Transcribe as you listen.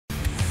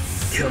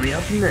Coming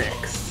up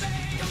next,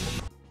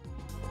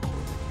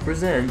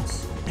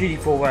 presents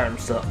GT4 Random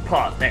Stuff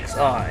Part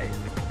XI,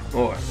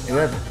 or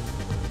 11.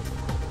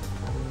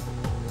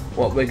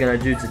 What we're going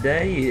to do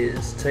today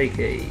is take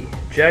a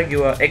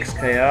Jaguar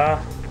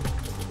XKR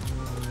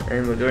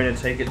and we're going to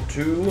take it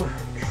to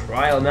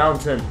Trial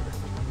Mountain,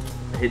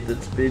 a hit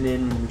that's been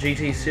in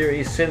GT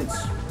series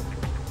since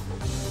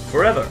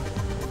forever.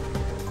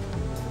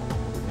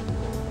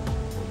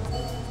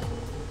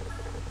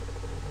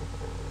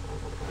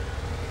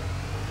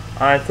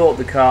 I thought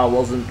the car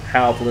wasn't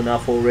powerful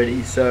enough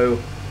already, so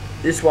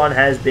this one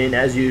has been,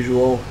 as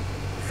usual,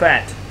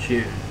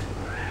 fat-tuned.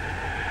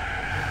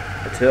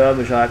 A term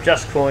which I've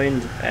just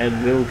coined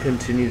and will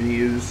continue to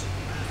use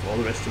for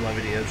the rest of my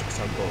videos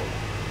because I'm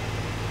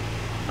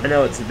bored. I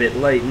know it's a bit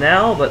late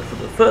now, but for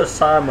the first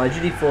time in my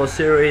GT4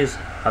 series,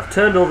 I've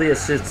turned all the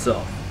assists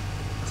off.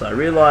 So I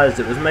realised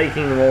it was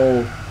making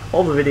them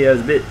all the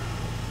videos a bit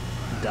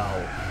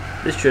dull.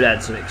 This should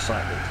add some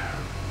excitement.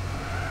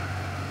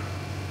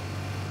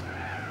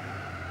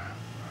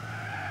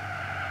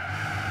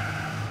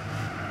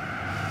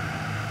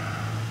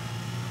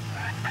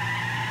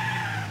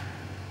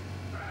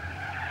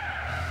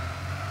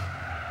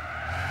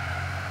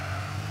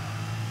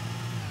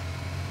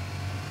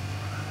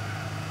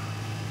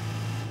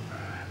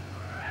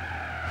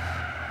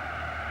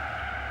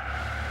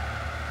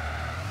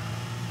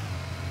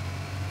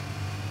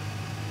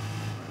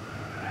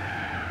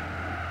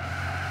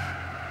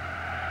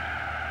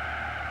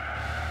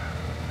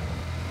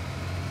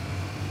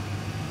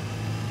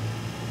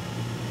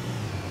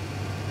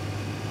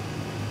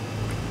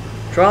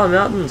 Trial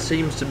Mountain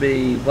seems to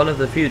be one of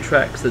the few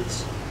tracks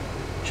that's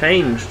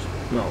changed,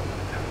 well,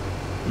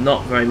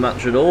 not very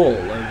much at all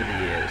over the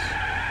years.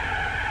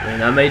 I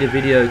mean, I made a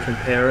video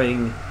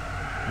comparing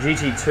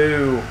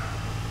GT2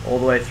 all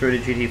the way through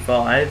to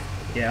GT5.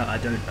 Yeah, I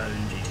don't own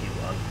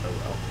GT1, oh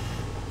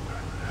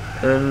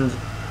well. And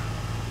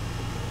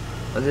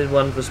I did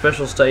one for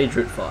Special Stage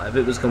Route 5.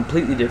 It was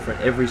completely different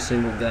every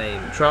single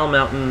game. Trial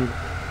Mountain,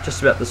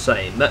 just about the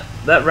same.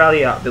 That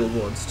Rally Art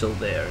billboard's still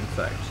there, in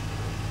fact.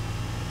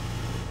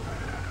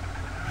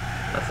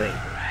 I think.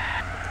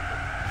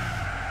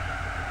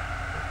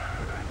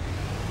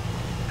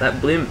 That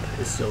blimp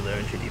is still there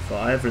in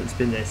GT5, and it's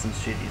been there since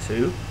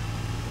GT2.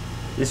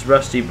 This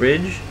rusty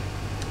bridge,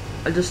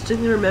 I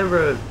distinctly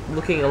remember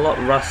looking a lot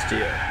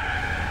rustier.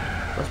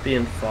 Must be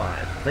in 5.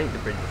 I think the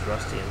bridge was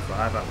rusty in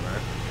 5, I don't know.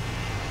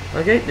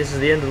 Okay, this is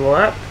the end of the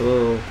lap.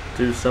 We'll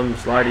do some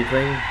slidey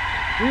thing.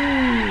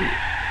 Woo!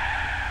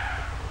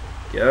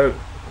 Go.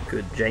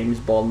 Good James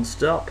Bond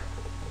stop.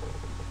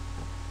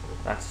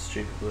 That's a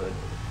stupid word.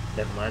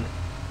 Never mind.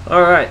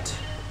 Alright.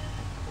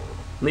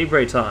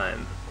 Libre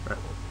time. I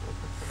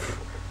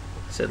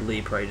said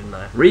Libre, didn't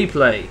I?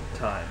 Replay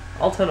time.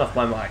 I'll turn off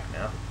my mic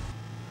now.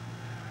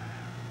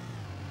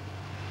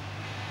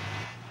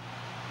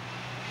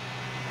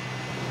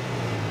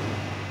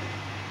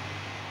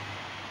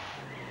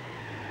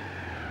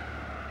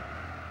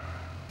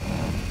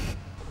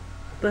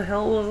 What the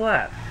hell was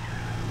that?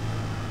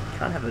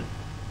 Can't have a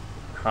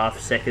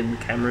half-second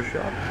camera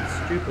shot.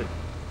 It's stupid.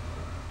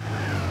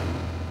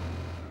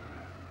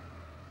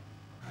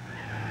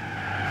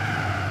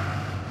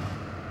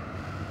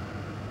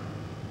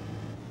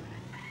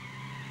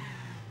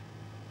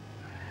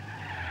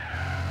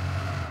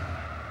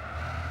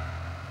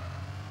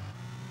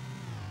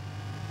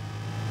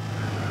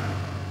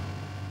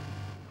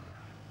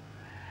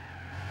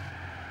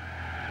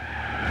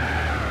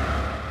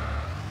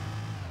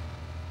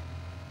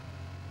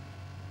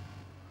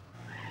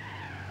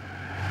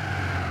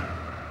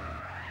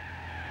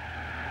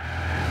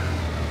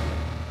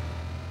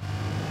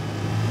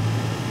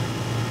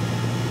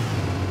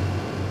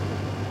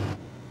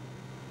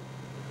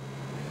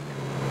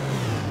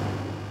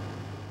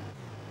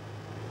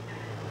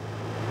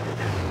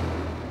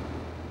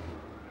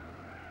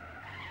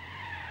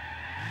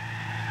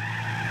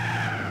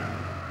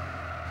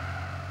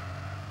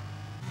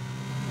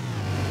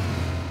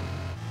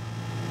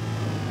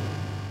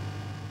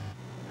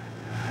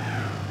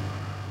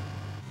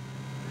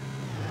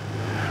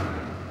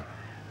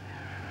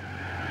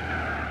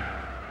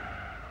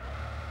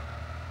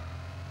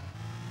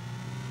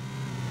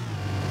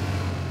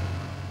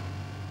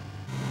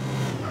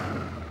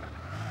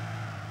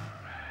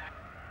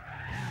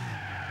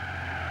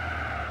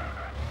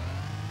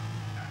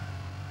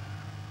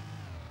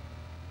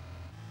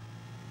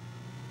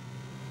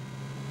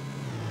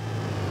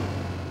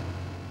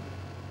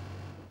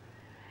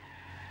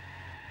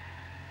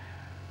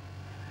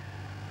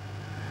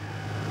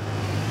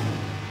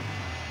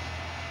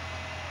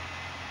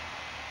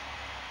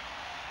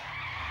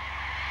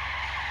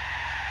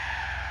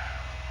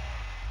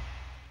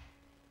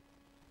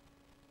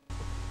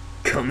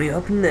 Coming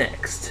up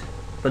next,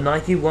 for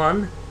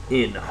 91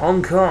 in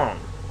Hong Kong.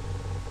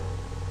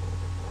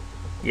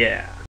 Yeah.